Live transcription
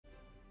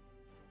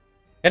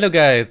Hello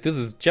guys, this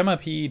is Gemma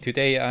P.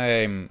 Today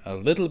I'm a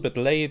little bit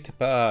late,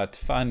 but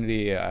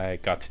finally I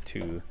got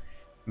to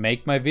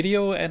make my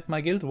video and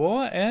my guild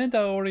war, and I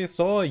already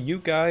saw you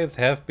guys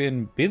have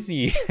been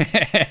busy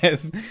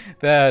as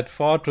that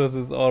fortress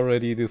is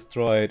already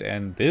destroyed,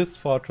 and this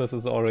fortress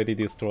is already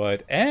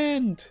destroyed,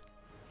 and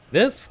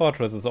this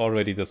fortress is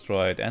already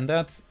destroyed, and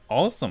that's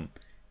awesome.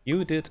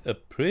 You did a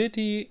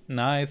pretty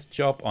nice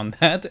job on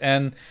that,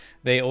 and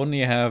they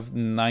only have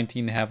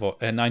 90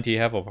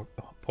 Havoc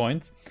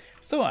points.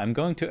 So I'm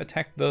going to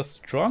attack the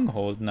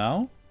Stronghold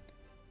now.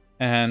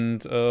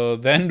 And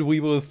then we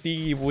will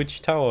see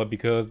which tower,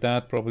 because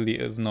that probably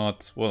is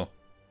not, well,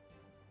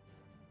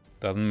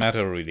 doesn't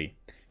matter really.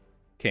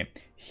 Okay,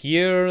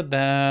 here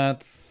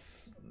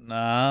that's,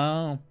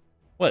 well,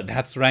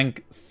 that's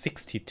rank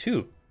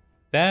 62.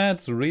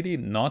 That's really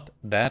not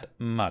that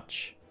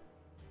much.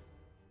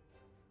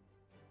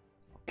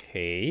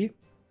 Okay.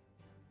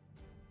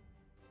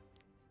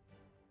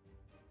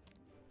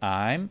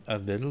 I'm a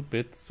little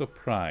bit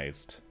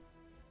surprised.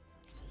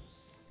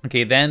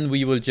 Okay, then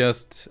we will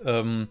just...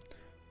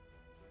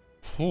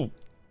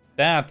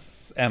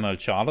 that's ML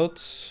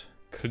Charlotte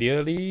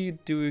clearly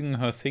doing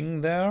her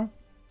thing there.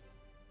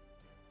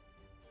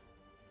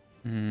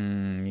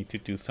 Need to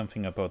do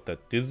something about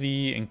that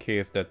Dizzy in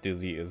case that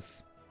Dizzy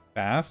is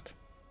fast.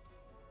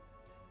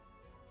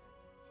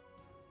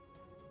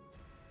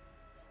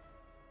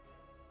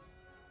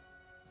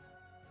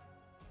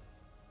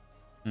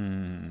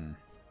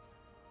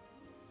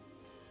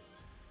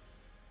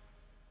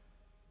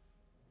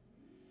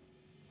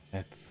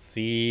 Let's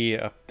see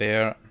up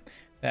there.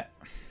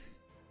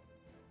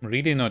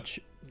 Really not.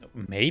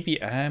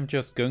 Maybe I'm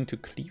just going to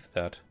cleave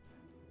that.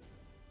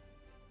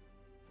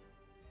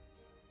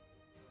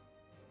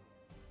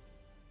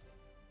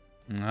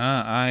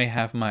 I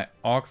have my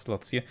orc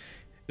slots here.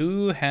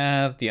 Who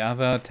has the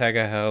other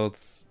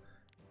Taggerheld's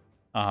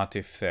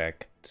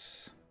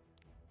artifact?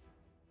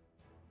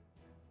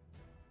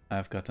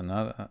 I've got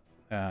another.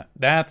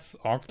 That's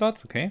orc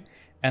slots, okay.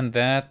 And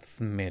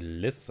that's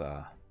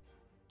Melissa.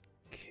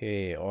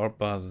 Okay, or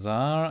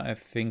Bazaar. I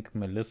think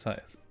Melissa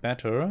is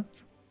better.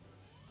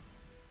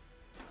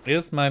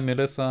 Is my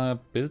Melissa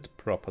built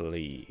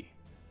properly?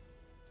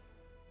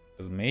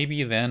 Because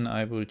maybe then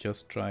I will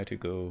just try to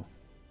go...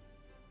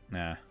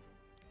 Nah.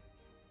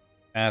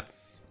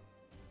 That's...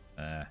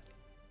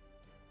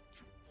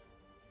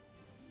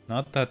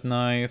 not that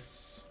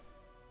nice.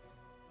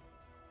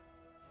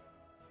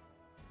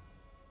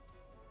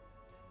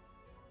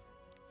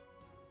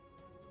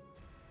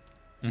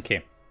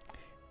 Okay.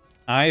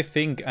 I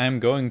think I'm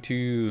going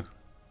to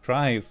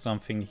try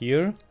something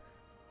here.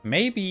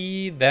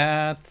 Maybe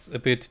that's a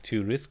bit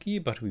too risky,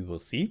 but we will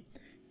see.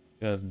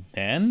 Because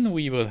then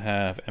we will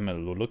have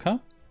ML Luluka.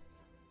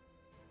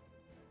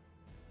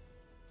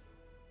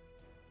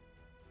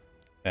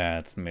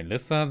 That's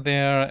Melissa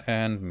there,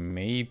 and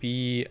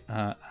maybe...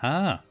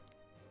 And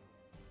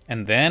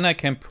then I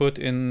can put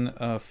in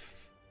a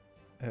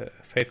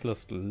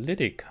Faithless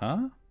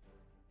Lydica.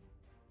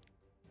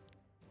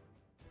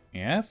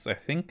 Yes, I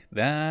think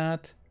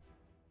that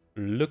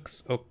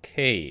looks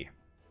okay.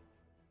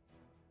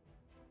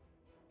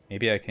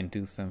 Maybe I can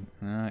do some...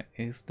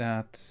 is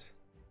that...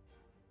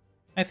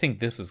 I think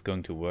this is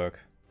going to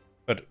work.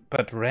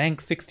 But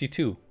rank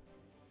 62.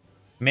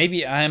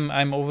 Maybe I'm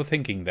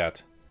overthinking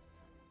that.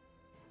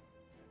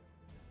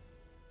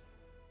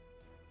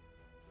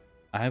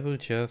 I will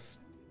just...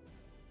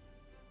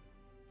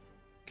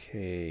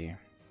 Okay.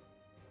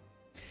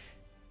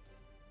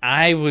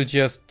 I will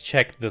just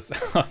check this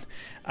out.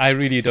 I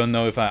really don't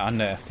know if I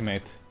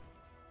underestimate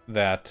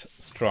that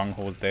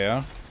Stronghold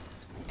there.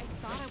 I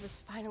thought I was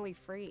finally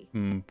free.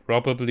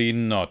 Probably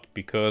not,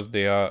 because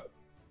they are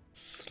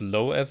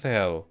slow as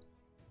hell.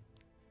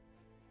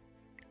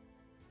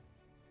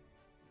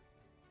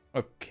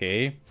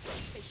 Okay.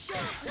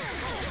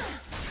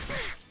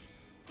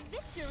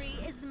 Victory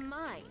is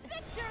mine.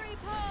 Victory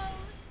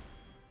pose!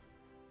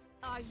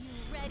 Are you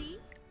ready?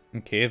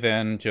 Okay,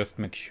 then just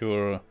make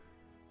sure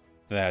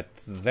that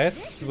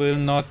Zets will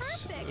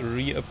not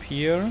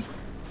reappear.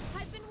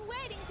 I've been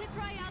waiting to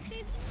try out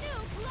these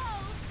new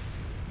clothes.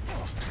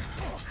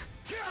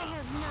 I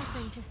have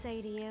nothing to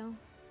say to you.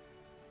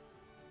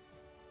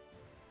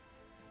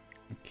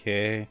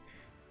 Okay.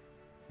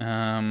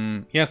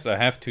 Yes, I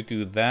have to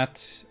do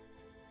that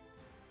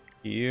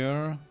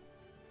here.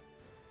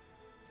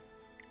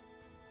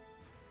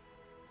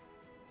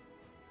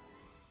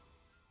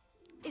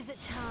 Is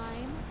it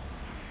time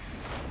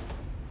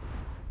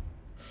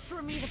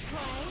for me to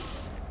play?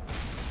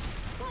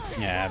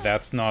 Yeah,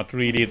 that's not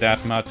really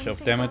that much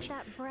of damage,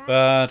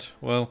 but,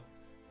 well,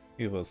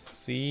 we will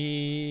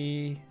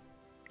see.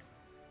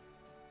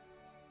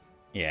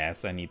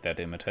 Yes, I need that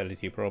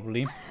immortality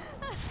probably.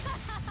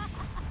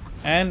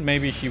 And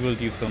maybe she will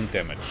do some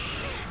damage.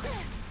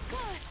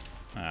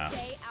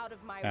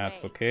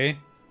 That's okay.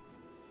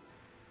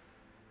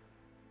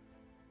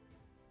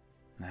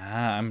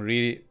 I'm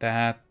really...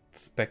 That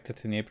Spectre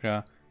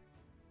Tenebra,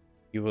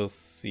 you will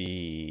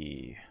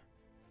see.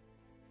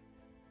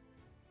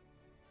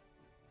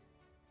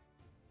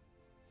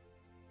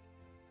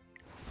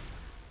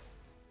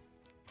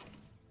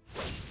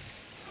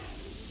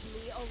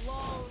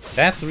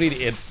 That's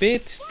really a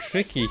bit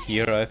tricky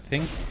here, I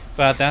think.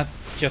 But that's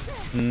just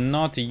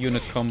not a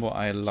unit combo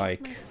I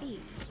like.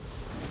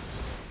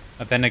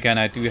 But then again,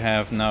 I do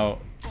have now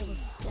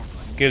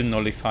skill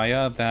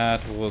nullifier.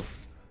 That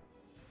was...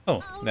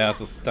 Oh,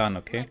 there's a stun,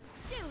 okay.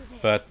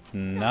 But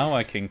now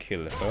I can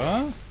kill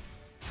her.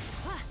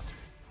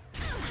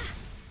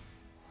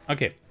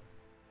 Okay.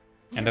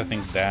 And I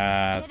think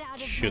that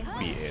should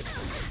be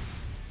it.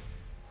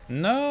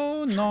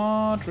 No,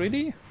 not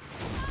really.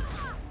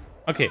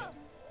 Okay.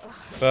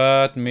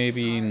 But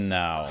maybe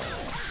now.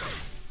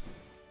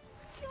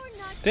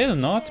 Still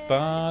not,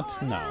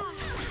 but now.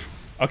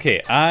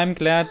 Okay, I'm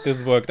glad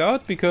this worked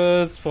out,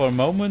 because for a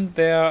moment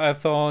there I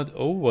thought,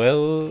 oh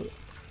well,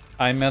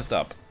 I messed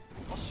up.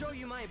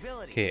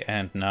 Okay,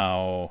 and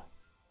now...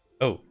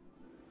 Oh.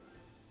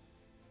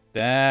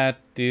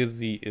 That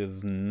dizzy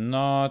is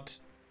not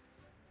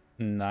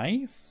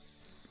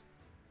nice.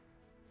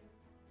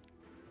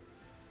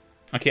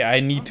 Okay,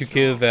 I need to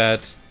kill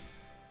that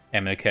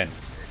Ken.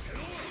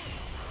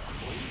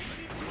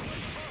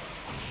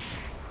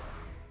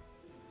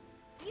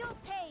 You'll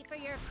pay for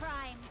your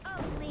crime.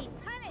 Only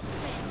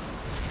punishment.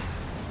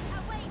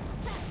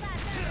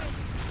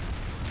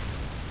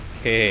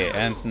 Okay,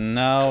 and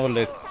now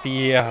let's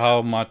see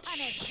how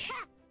much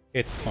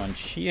hit point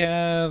she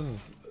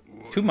has.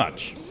 Too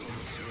much,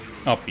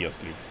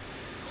 obviously.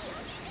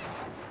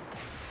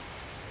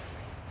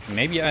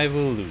 Maybe I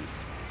will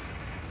lose.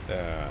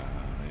 The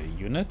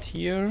unit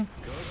here.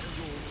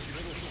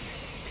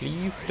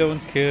 Please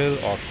don't kill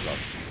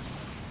Oxlots.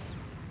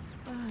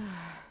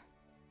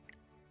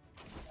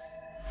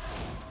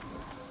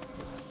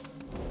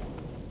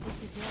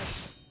 This is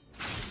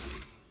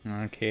it.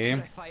 Okay. Should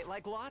I fight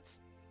like lots?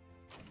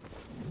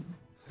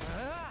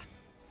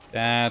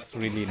 That's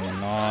really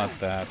not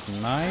that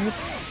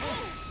nice.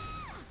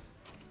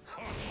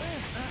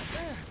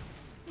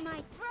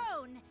 My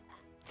throne.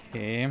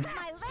 Okay.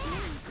 My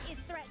land is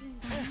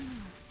threatened.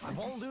 I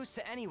won't lose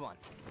to anyone.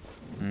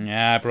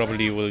 Yeah, I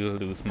probably will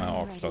lose my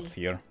Oxlots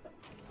here.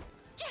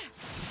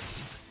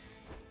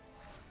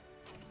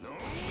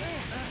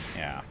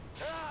 Yeah.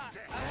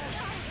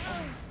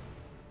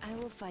 I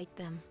will fight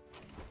them.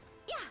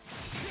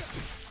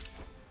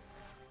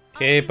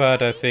 Okay,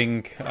 but I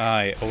think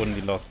I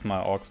only lost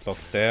my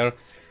Oxlots there.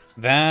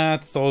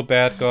 That soul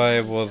bad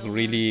guy was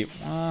really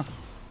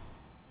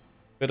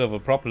bit of a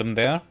problem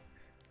there.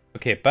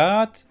 Okay,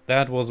 but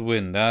that was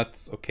win.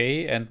 That's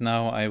okay. And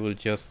now I will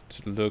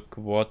just look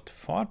what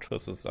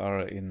fortresses are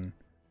in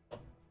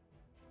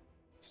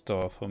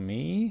store for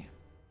me.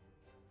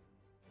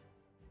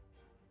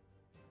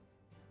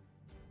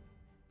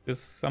 Is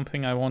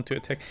something I want to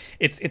attack.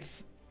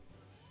 It's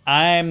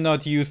I'm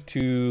not used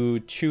to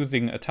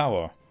choosing a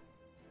tower.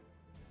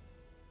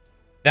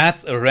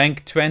 That's a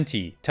rank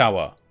 20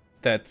 tower.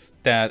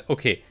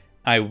 Okay,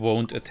 I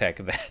won't attack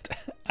that.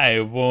 I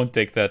won't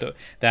take that.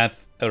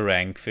 That's a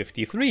rank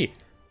 53.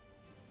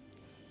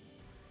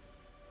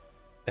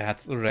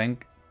 That's a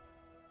rank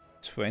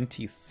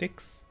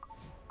 26.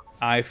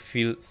 I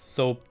feel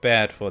so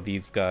bad for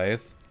these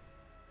guys.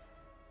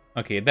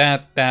 Okay,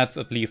 that's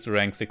at least a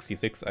rank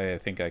 66. I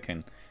think I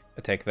can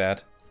attack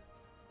that.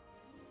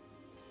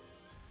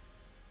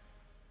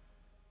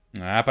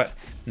 But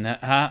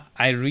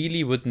I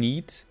really would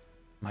need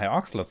my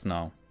Oxlots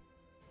now.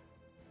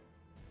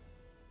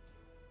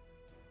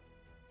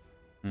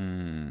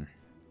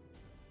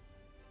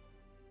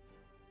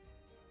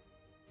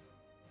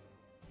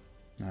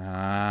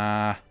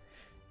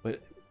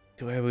 But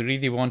do I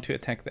really want to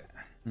attack that?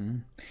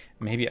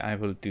 Maybe I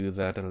will do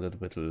that a little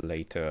bit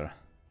later.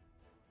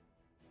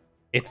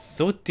 It's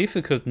so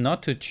difficult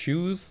not to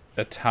choose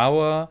a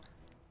tower.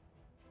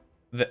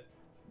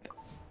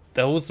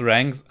 Those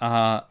ranks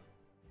are...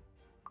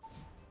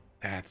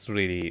 That's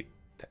really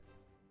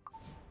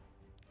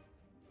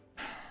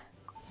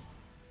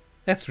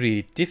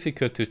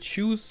difficult to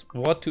choose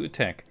what to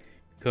attack.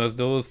 Because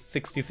those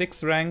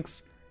 66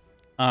 ranks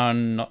are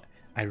not...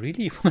 I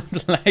really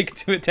would like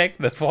to attack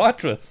the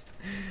fortress.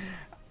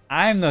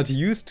 I'm not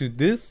used to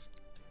this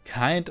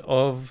kind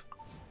of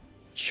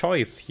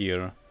choice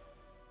here.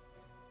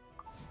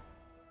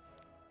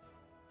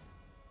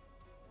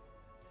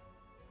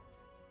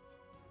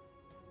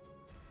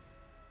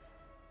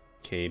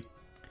 Okay.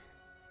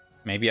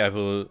 Maybe I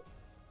will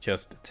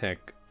just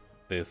attack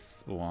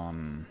this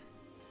one.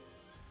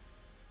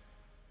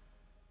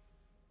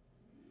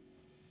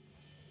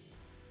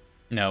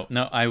 No,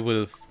 I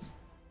will...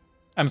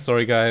 I'm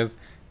sorry, guys.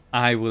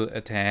 I will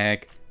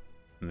attack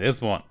this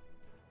one.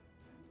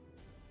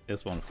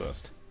 This one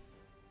first.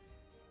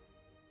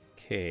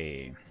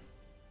 Okay.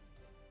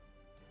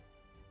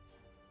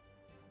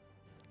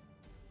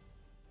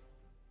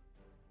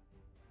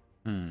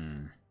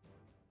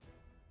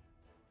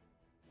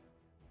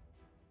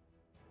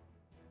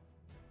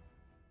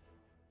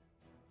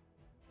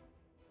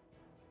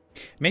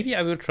 Maybe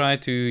I will try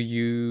to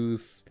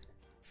use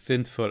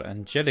Sinful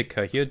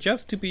Angelica here,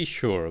 just to be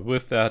sure,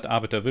 with that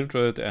Arbiter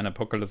Wildred and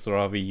Apocalypse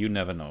Ravi, you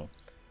never know.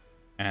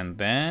 And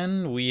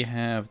then we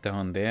have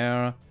down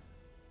there,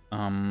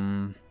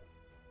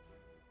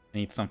 I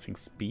need something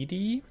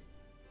speedy.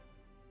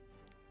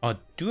 Or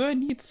do I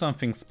need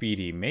something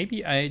speedy?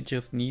 Maybe I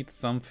just need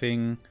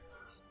something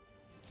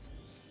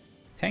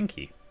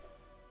tanky.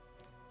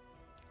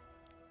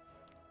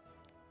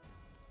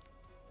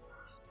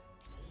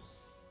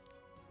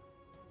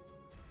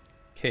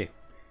 Okay.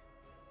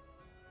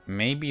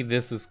 Maybe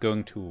this is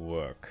going to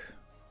work.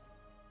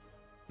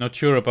 Not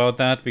sure about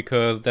that,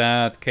 because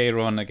that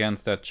Kayron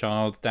against that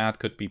Charles, that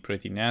could be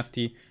pretty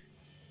nasty.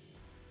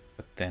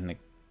 But then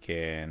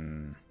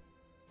again...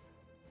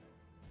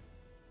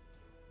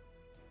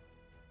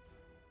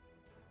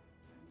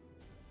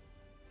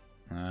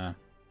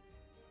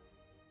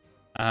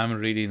 I'm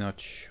really not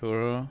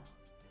sure.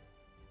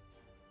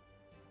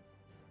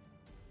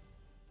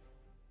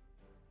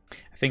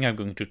 I think I'm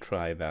going to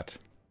try that.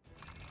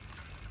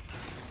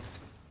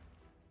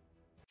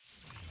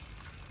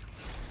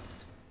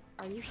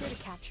 Are you here to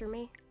capture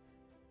me?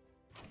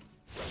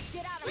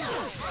 Get out of my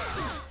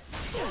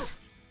way!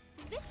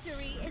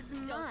 Victory is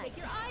mine. Don't take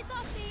your eyes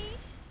off me.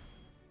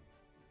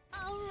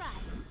 All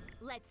right,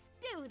 let's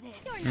do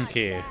this. You're not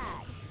Okay. bad,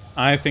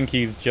 I think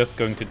he's just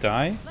going to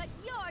die. but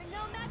you're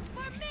no match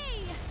for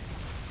me.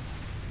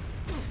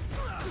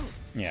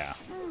 Yeah.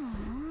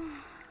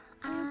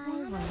 I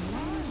will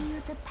lend you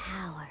the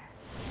power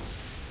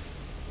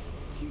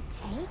to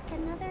take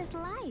another's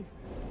life.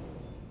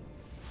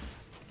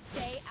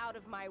 Stay out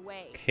of my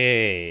way.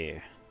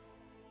 Okay.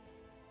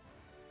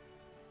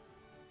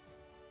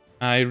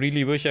 I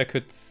really wish I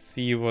could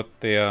see what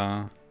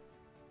their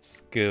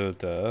skill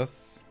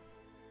does.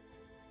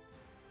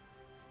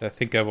 I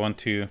think I want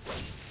to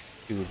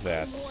do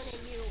that.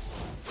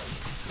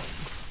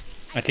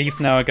 At least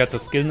now I got the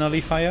skill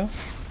nullifier.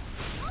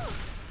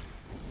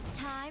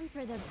 Time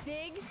for the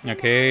big.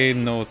 Okay,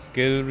 no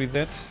skill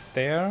reset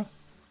there,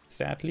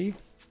 sadly.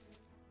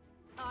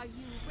 Are you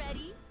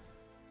ready?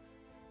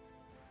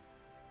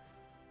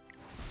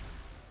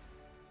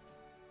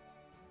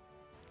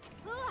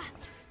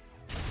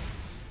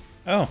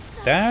 Oh,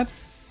 that's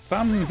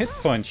some hit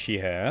points she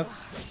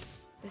has.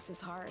 This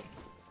is hard.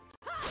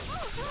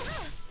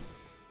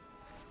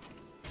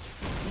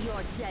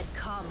 Your dead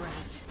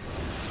comrades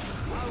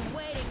are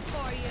waiting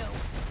for you.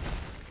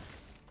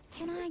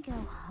 Can I go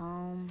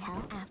home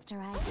after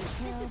I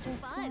kill This is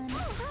this fun.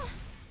 one?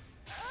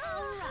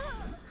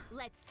 Alright,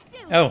 let's do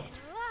Oh.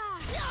 this.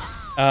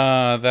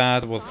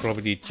 That was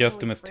probably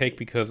just a mistake,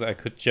 because I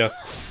could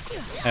just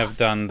have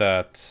done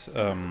that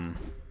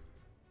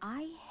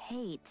I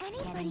hate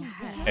getting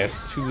hurt.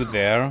 S2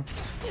 there,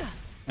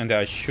 and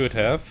I should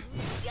have.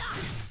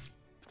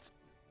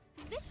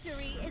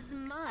 Victory is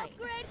mine.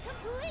 Upgrade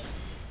complete.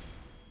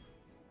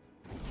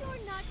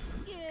 You're not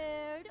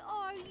scared,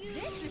 are you?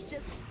 This is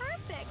just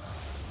perfect.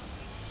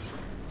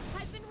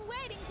 I've been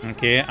waiting to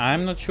Okay, try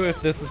I'm not sure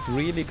if this is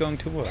really going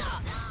to work.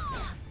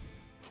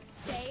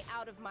 Stay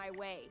out of my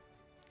way.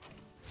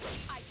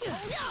 I told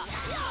you to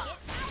get out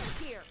of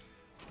here.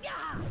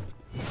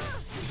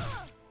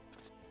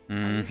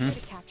 Are you here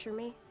to capture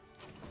me?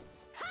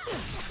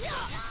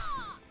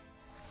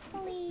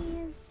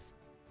 Please,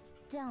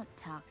 don't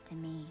talk to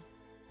me.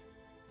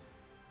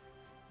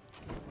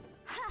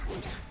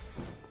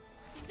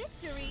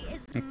 Victory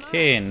is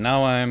Okay, mine.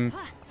 now I'm...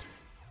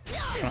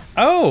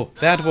 Oh,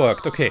 that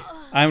worked. Okay,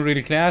 I'm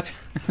really glad.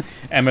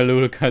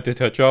 Emelulka did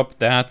her job.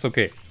 That's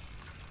okay.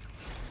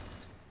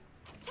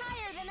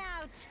 Tire them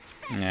out.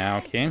 Yeah,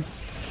 okay.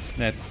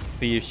 Let's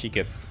see if she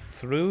gets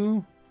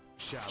through.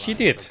 She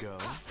did.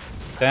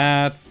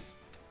 That's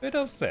a bit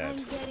of I'm sad.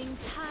 getting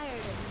tired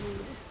of you.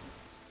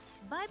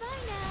 Bye-bye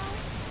now.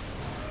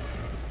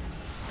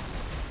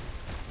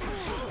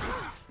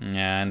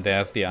 Yeah, and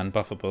there's the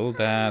unbuffable.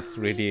 That's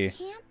really...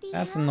 Can't be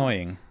That's helped.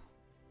 annoying.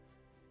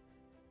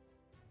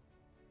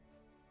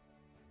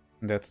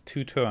 That's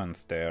 2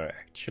 turns there,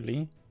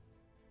 actually.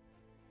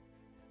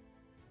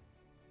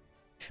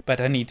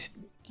 But I need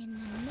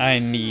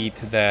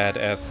that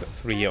as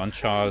 3 on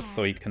Charles,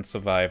 so he can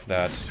survive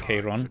that To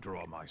Kayron.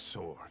 draw my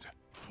sword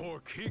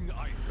for King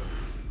Arthur.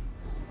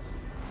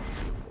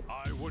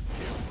 I would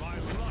give my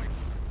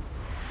life.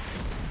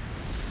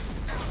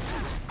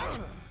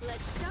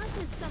 Let's start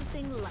with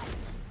something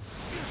light.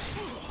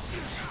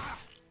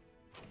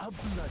 A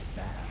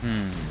bloodbath,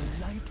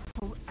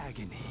 delightful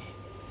agony.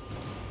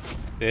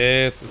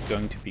 This is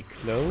going to be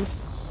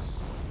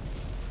close.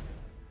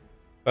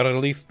 But at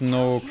least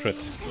no crit.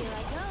 Here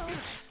I go.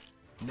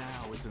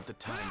 Now isn't the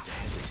time to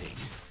hesitate.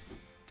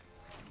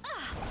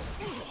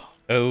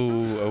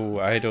 Oh,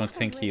 I don't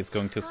think he is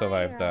going to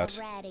survive that.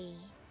 Already.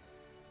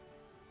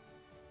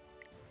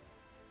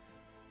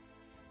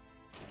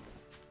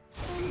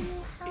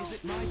 Is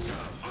it my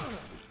turn?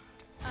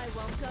 I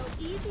won't go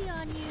easy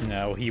on you.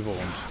 No, he won't.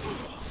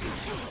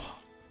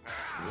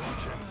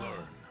 Watch and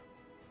learn.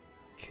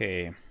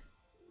 Okay.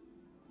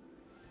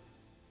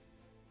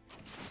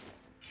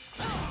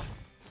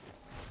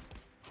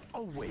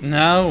 Oh wait.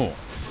 No!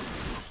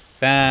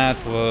 That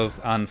was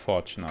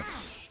unfortunate.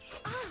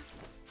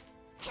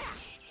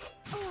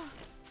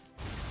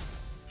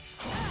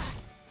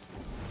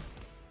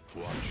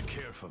 Watch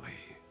carefully.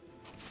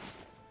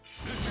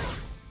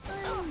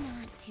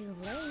 too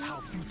late. How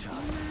futile.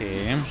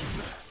 Okay.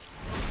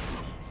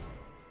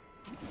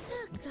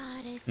 The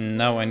goddess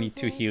Now I need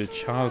to wills heal it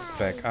Charles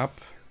back up.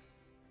 right.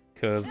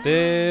 Because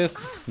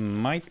this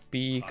might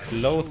be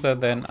closer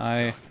than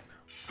I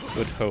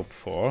would hope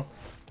for.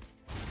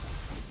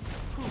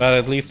 But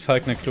at least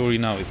Falconer Glory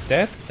now is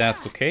dead.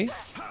 That's okay.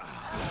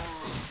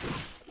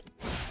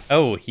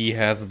 Oh, he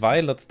has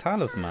Violet's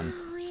talisman.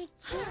 Oh, it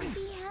can't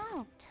be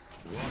helped.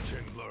 Watch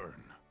and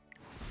learn.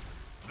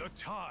 The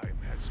time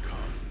has come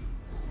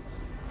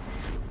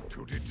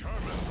to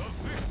determine the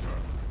victor.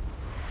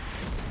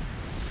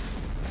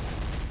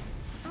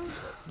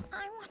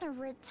 I want to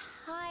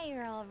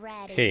retire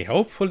already. Okay,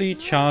 hopefully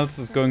Charles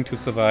is going to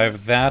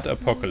survive that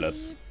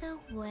apocalypse. Lead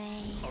the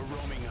way. A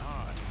roaming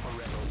heart,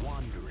 forever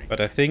wandering. But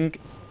I think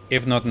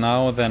if not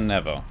now, then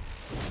never.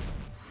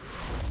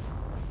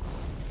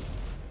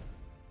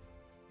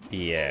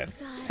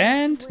 Yes.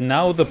 And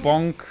now the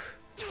bonk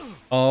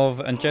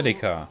of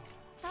Angelica.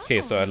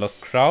 Okay, so I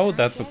lost Crow,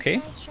 that's okay.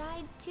 I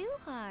tried too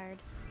hard.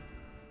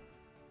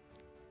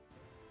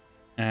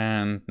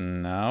 And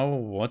now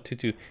what to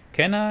do?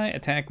 Can I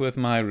attack with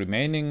my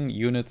remaining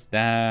units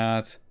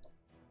that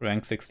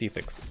rank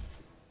 66?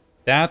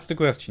 That's the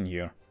question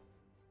here.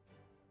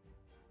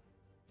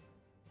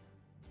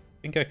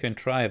 I think I can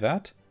try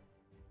that.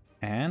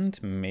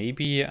 And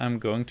maybe I'm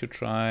going to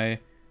try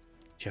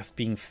just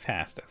being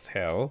fast as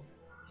hell.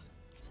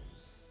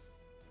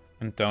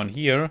 And down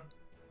here,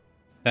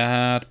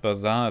 that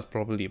bazaar is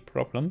probably a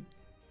problem.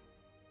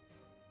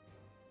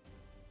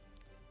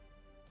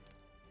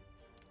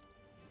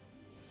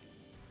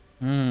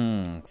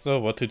 So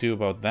what to do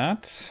about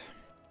that?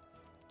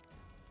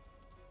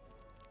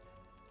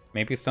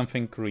 Maybe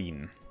something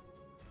green.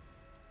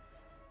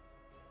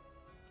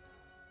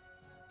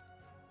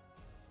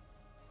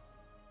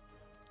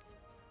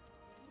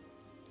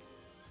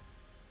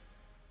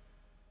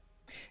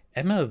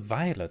 Emerald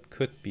Violet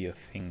could be a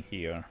thing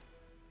here.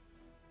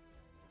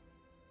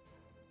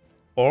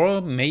 Or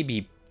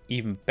maybe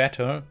even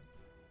better,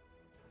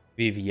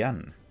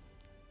 Vivian.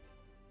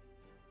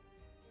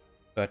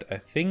 But I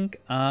think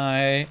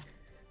I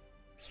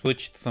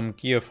switched some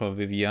gear for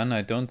Vivian.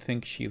 I don't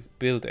think she's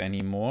built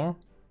anymore.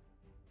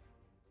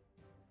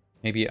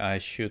 Maybe I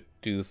should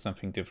do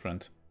something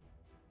different.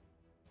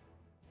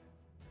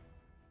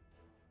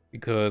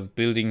 Because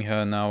building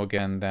her now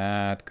again,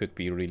 that could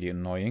be really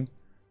annoying.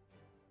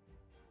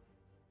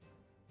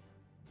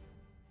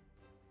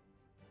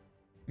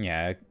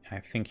 Yeah, I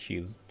think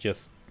she's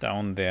just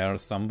down there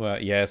somewhere.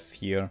 Yes,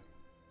 here.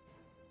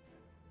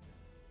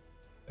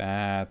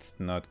 That's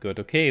not good.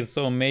 Okay,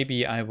 so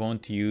maybe I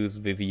won't use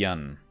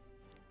Vivian.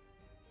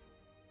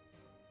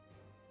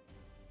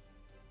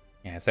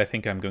 Yes, I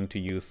think I'm going to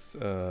use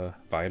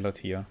Violet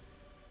here.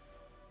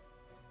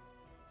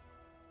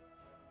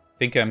 I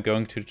think I'm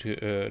going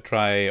to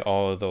try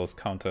all those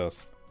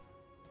counters.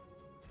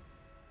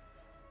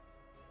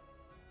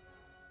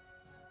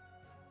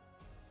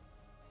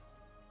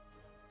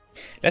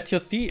 Let's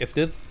just see if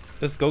this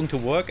is going to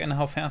work and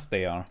how fast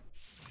they are.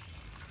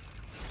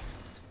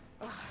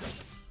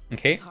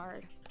 Okay,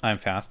 I'm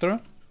faster.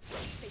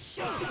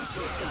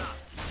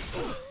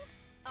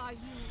 Are you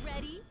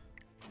ready?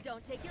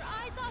 Don't take your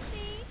eyes off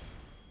me.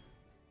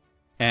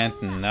 And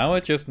now I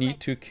just need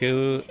to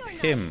kill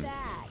him.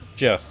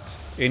 Just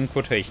in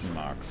quotation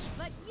marks.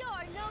 But you're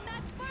no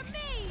match for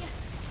me.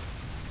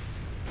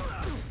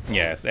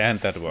 Yes, and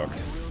that worked.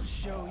 We'll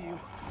show you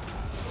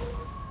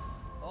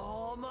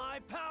all my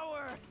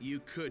power. You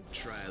could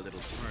try a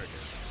little harder.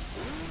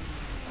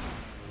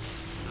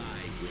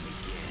 I win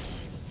again.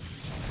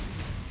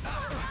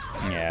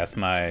 Yes,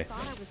 my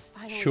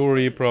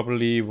Shuri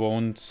probably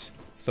won't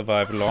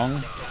survive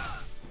long.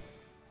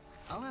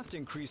 I'll have to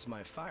increase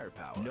my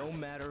firepower, no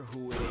matter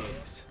who it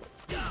is.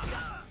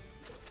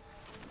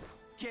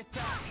 Get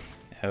back!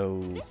 Oh.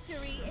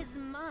 Victory is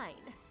mine.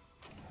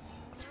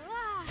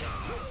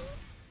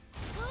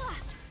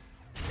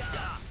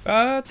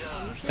 But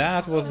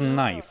that was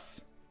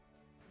nice.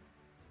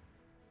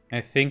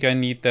 I think I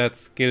need that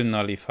skill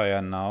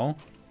nullifier now.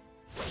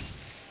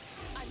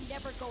 I'm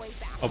never going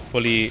back.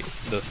 Hopefully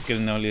the skill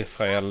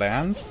nullifier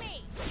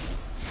lands.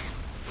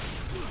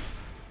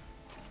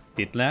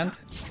 Did land.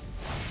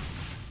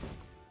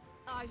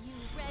 Are you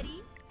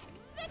ready?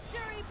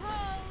 Victory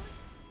pose!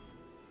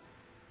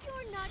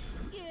 You're not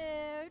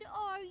scared,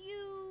 are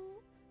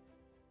you?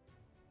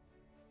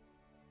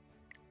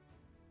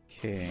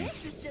 Okay.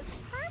 This is just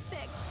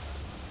perfect.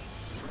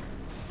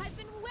 I've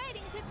been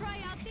waiting to try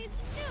out these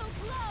new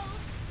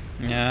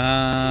clothes.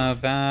 Yeah,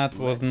 that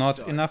was not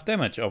enough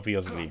damage,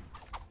 obviously.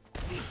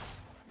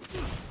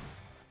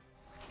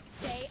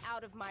 Stay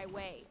out of my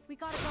way. We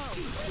gotta go.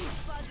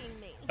 It's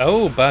bugging me.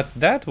 Oh, but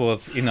that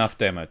was enough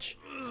damage.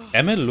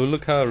 Emil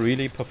Luluka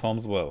really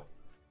performs well.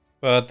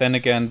 But then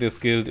again, this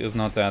guild is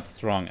not that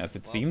strong as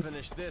it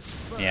seems.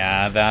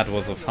 Yeah, that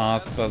was a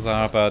fast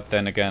bazaar, but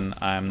then again,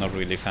 I'm not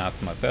really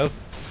fast myself.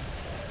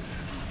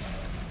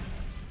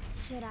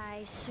 Should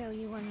I show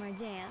you one more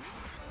dance?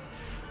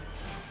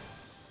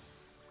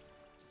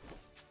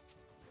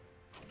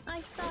 I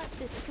I thought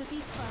this could be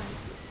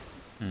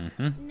fun.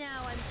 Mm-hmm.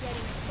 Now I'm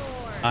getting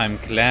bored. I'm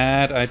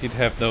glad I did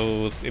have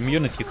those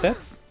immunity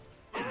sets,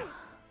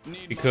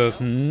 because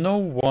no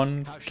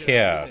one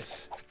cared.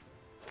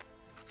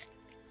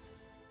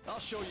 I'll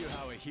show you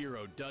how a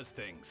hero does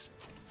things.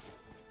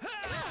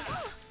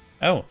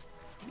 Oh,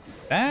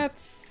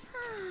 that's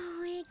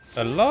Oh,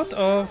 a lot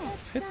of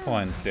hit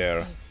points there.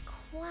 is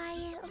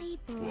quietly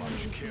Watch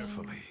blazing.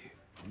 carefully.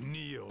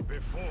 Kneel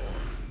before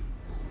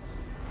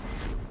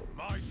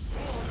my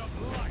sword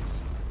of light.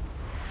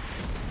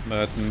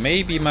 But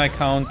maybe my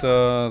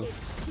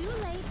counters It's too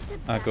late to are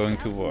back going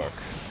up to work.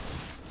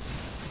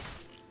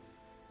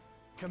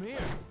 Come here.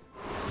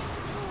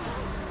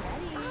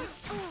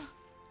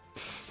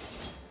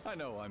 I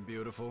know I'm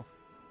beautiful.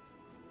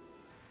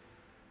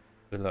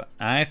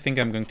 I think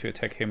I'm going to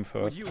attack him Would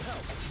first, you help?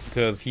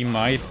 because he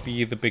might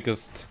be the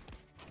biggest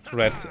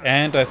threat.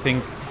 And I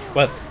think,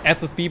 well,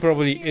 SSB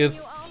probably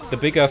is the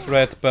bigger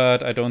threat,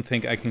 but I don't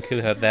think I can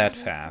kill her that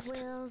Goddess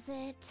fast. wills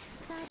it.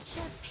 Such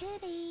a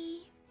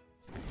pity.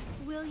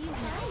 Will you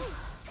help?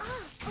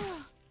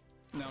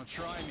 Now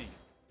try me.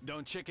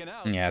 Don't chicken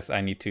out. Yes,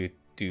 I need to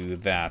do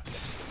that.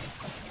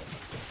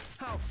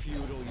 How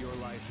futile your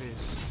life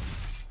is.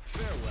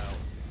 Farewell.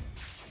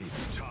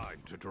 It's time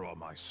to draw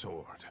my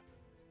sword.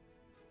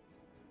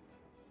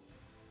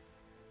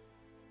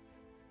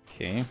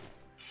 Okay.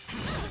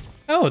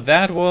 Oh,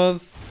 that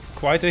was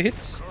quite a hit.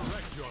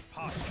 Correct your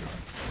posture.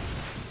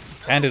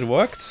 And it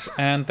worked,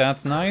 and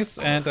that's nice,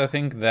 and I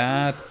think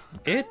that's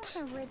it.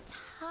 To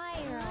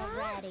retire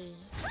already.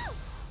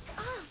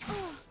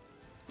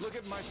 Look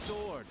at my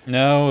sword.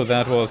 No,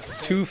 that was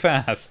too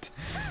fast.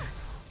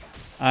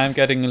 I'm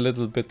getting a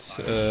little bit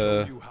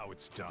Show you how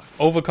it's done.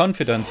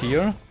 overconfident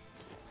here,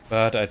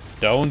 but I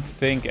don't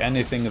think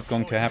anything is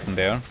going to happen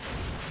there.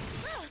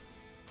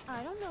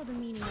 I don't know the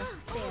meaning of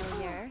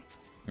failure.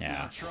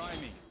 Yeah, Try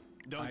me.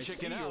 Don't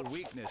chicken out. Your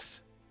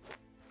weakness.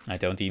 I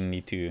don't even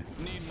need to,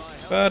 Need my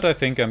help? but I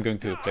think I'm going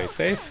to play it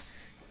safe.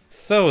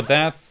 So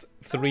that's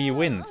 3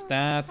 wins.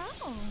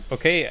 That's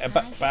okay,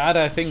 but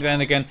I think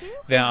then again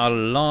there are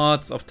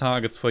lots of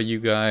targets for you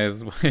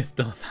guys with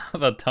those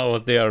other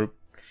towers. They are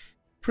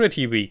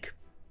pretty weak.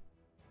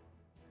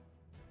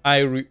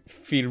 I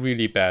feel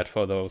really bad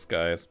for those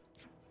guys.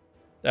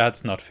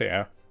 That's not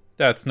fair.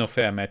 That's no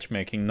fair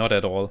matchmaking, not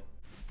at all.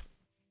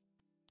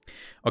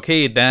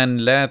 Okay,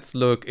 then let's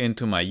look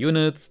into my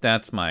units.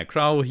 That's my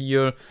Crow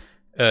here.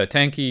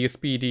 Tanky,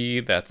 speedy,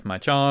 that's my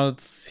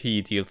Charles.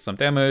 He deals some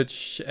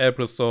damage.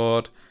 Elbow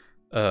Sword,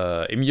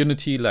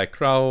 immunity like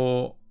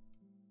Crow,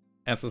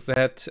 as I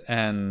said.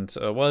 And,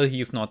 well,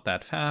 he's not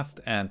that fast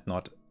and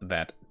not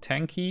that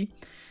tanky.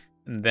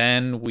 And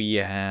then we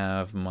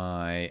have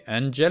my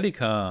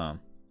Angelica.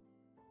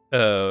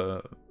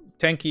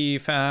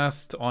 Tanky,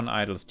 fast, on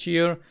Idol's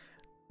Cheer.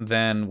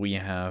 Then we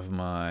have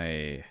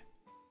my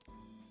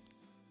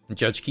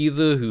Judge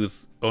Giese,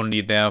 who's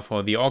only there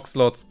for the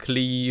Oxlot's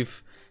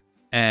Cleave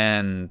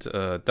and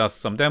does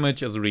some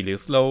damage, is really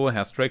slow,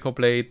 has Draco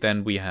Blade.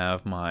 Then we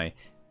have my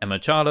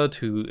Emma Charlotte,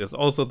 who is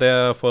also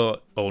there for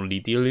only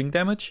dealing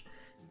damage,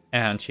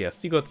 and she has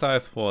Sigurd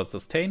Scythe for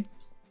sustain.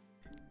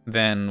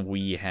 Then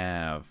we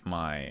have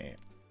my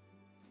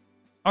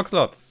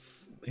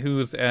Oxlots,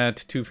 who's at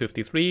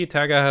 253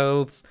 Tagger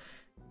health.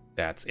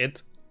 That's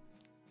it.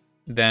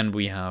 Then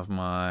we have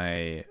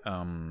my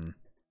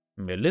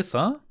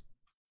Melissa.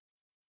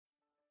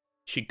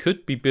 She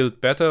could be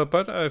built better,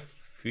 but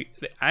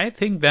I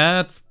think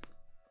that's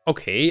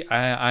okay.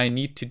 I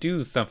need to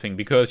do something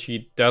because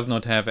she does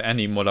not have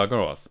any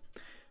Molagoras.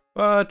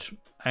 But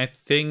I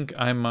think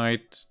I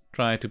might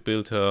try to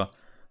build her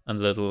a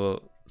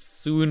little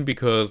soon,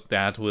 because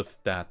that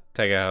with that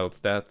Tagger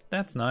health,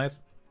 that's nice.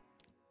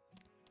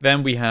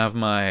 Then we have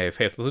my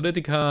Faithful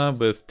Solidica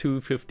with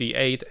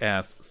 258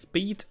 as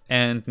speed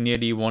and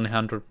nearly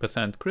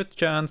 100% crit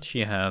chance. She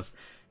has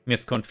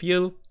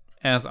Misconfeel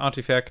as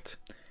artifact.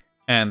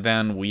 And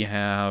then we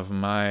have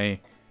my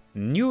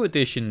new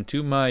addition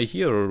to my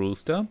hero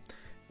rooster,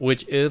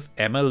 which is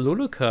Emma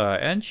Luluka,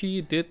 and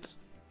she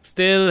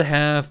still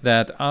has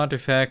that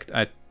artifact.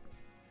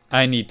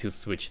 I need to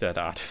switch that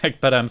artifact,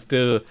 but I'm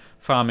still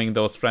farming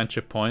those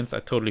friendship points. I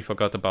totally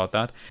forgot about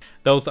that.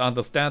 Those are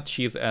the stats.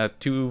 She's at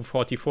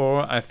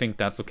 244. I think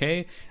that's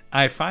okay.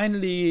 I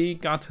finally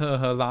got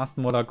her last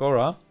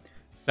Molagora.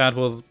 That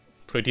was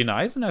pretty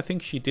nice, and I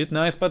think she did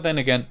nice, but then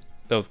again,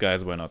 those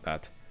guys were not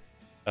that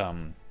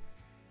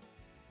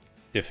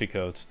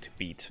difficult to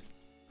beat.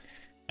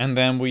 And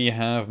then we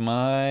have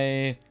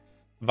my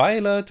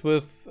Violet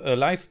with a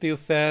lifesteal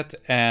set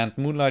and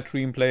Moonlight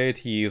Dreamblade.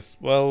 He's,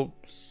 well,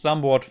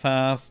 somewhat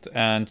fast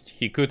and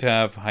he could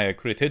have higher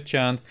crit hit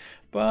chance,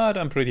 but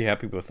I'm pretty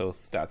happy with those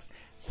stats.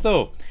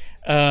 So,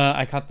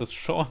 I cut this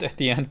short at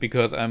the end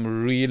because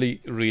I'm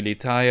really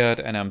tired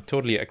and I'm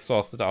totally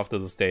exhausted after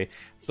this day.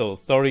 So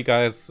sorry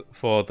guys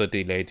for the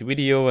delayed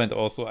video, and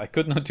also I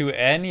could not do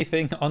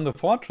anything on the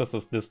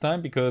fortresses this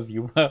time because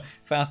you were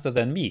faster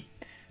than me.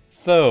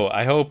 So,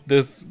 I hope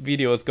this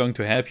video is going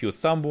to help you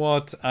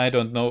somewhat. I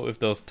don't know if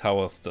those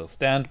towers still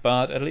stand,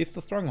 but at least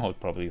the Stronghold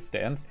probably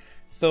stands.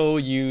 So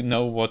you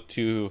know what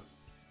to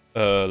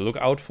look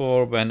out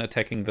for when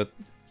attacking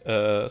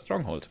the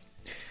Stronghold.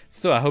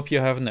 So I hope you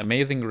have an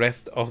amazing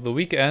rest of the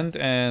weekend,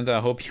 and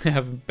I hope you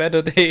have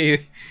better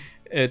days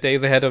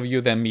ahead of you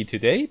than me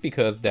today,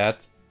 because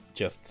that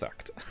just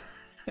sucked.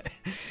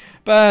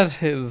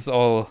 But it's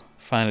all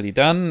finally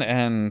done,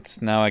 and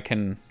now I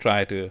can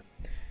try to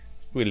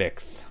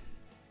relax.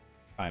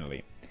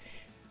 Finally.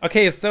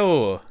 Okay,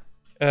 so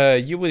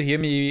you will hear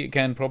me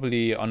again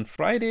probably on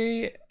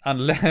Friday,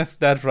 unless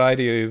that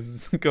Friday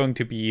is going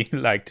to be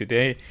like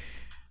today.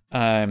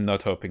 I'm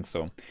not hoping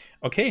so.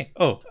 Okay,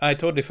 oh, I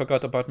totally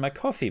forgot about my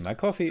coffee. My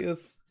coffee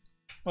is,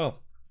 well,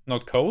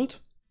 not cold.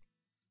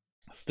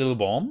 Still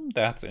warm,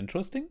 that's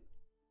interesting.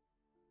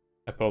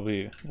 I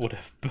probably would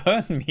have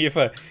burned me if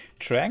I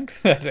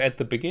drank that at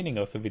the beginning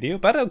of the video,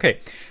 but okay.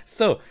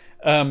 So,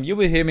 you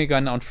will hear me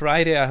again on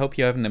Friday. I hope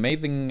you have an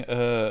amazing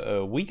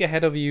week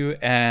ahead of you,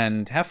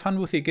 and have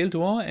fun with your Guild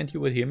War, and you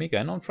will hear me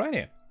again on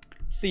Friday.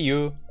 See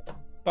you.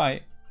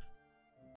 Bye.